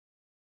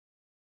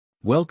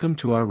Welcome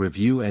to our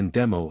review and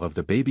demo of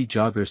the Baby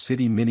Jogger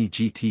City Mini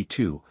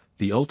GT2,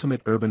 the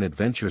ultimate urban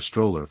adventure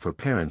stroller for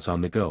parents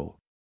on the go.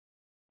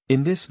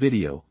 In this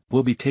video,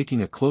 we'll be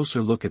taking a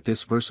closer look at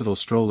this versatile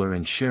stroller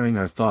and sharing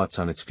our thoughts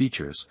on its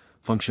features,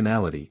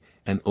 functionality,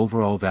 and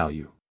overall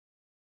value.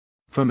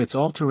 From its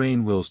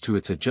all-terrain wheels to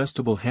its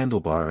adjustable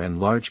handlebar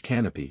and large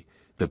canopy,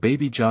 the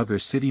Baby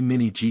Jogger City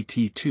Mini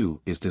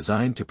GT2 is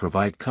designed to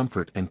provide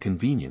comfort and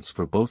convenience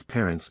for both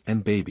parents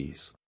and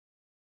babies.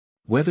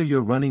 Whether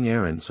you're running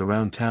errands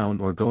around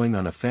town or going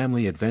on a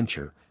family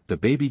adventure, the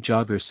Baby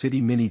Jogger City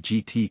Mini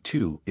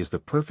GT2 is the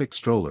perfect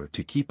stroller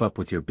to keep up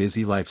with your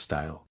busy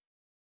lifestyle.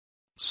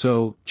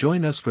 So,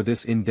 join us for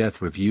this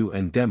in-depth review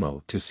and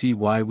demo to see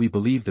why we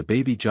believe the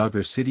Baby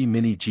Jogger City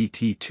Mini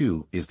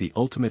GT2 is the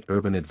ultimate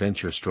urban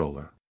adventure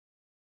stroller.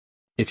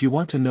 If you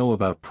want to know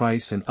about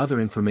price and other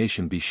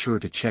information, be sure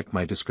to check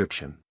my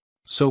description.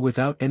 So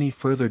without any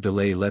further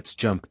delay, let's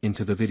jump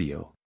into the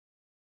video.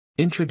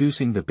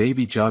 Introducing the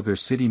Baby Jogger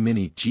City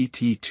Mini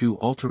GT2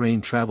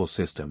 all-terrain travel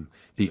system,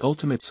 the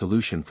ultimate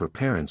solution for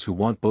parents who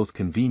want both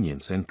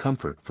convenience and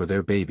comfort for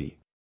their baby.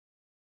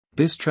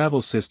 This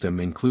travel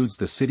system includes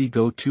the City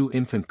Go2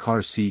 infant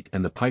car seat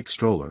and the Pike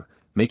stroller,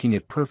 making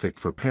it perfect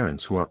for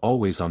parents who are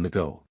always on the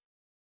go.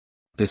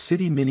 The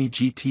City Mini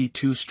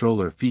GT2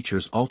 stroller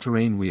features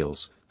all-terrain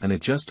wheels, an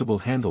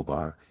adjustable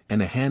handlebar,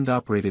 and a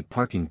hand-operated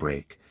parking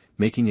brake,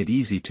 making it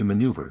easy to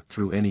maneuver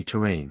through any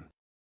terrain.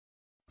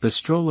 The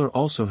stroller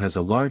also has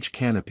a large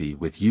canopy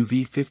with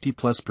UV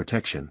 50+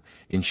 protection,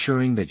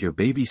 ensuring that your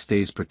baby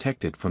stays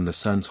protected from the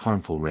sun's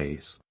harmful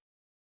rays.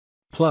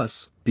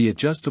 Plus, the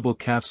adjustable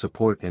calf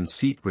support and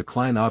seat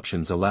recline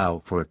options allow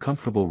for a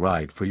comfortable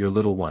ride for your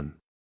little one.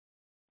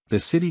 The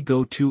City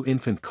Go2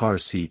 infant car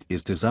seat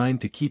is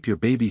designed to keep your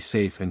baby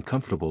safe and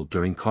comfortable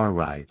during car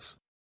rides.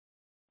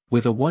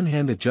 With a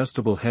one-hand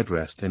adjustable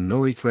headrest and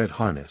nori thread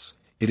harness,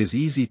 it is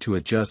easy to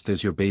adjust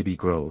as your baby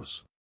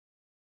grows.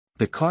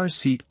 The car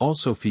seat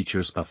also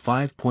features a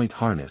 5-point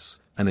harness,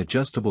 an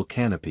adjustable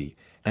canopy,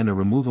 and a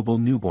removable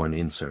newborn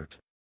insert.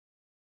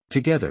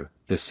 Together,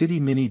 the City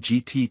Mini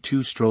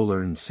GT2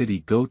 stroller and City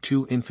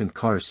Go2 infant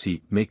car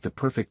seat make the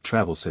perfect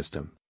travel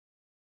system.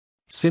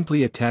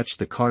 Simply attach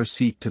the car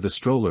seat to the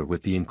stroller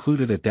with the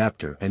included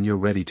adapter and you're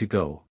ready to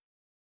go.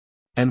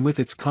 And with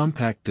its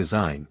compact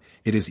design,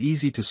 it is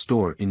easy to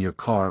store in your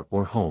car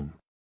or home.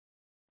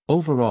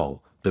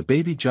 Overall, the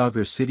Baby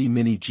Jogger City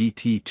Mini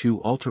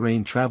GT2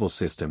 all-terrain travel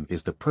system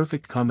is the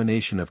perfect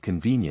combination of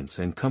convenience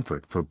and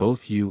comfort for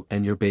both you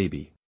and your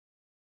baby.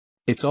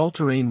 Its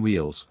all-terrain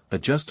wheels,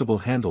 adjustable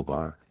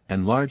handlebar,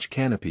 and large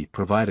canopy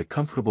provide a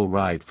comfortable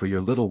ride for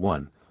your little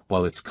one,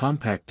 while its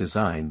compact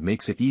design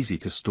makes it easy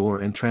to store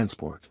and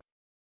transport.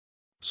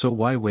 So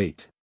why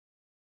wait?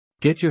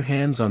 Get your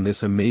hands on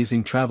this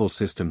amazing travel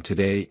system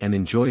today and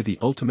enjoy the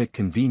ultimate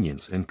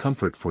convenience and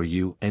comfort for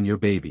you and your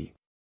baby.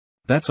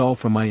 That's all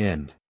from my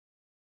end.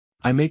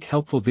 I make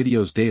helpful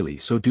videos daily,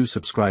 so do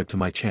subscribe to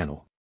my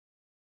channel.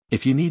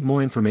 If you need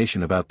more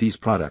information about these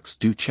products,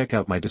 do check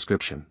out my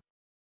description.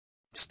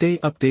 Stay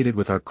updated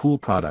with our cool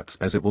products,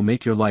 as it will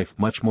make your life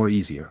much more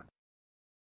easier.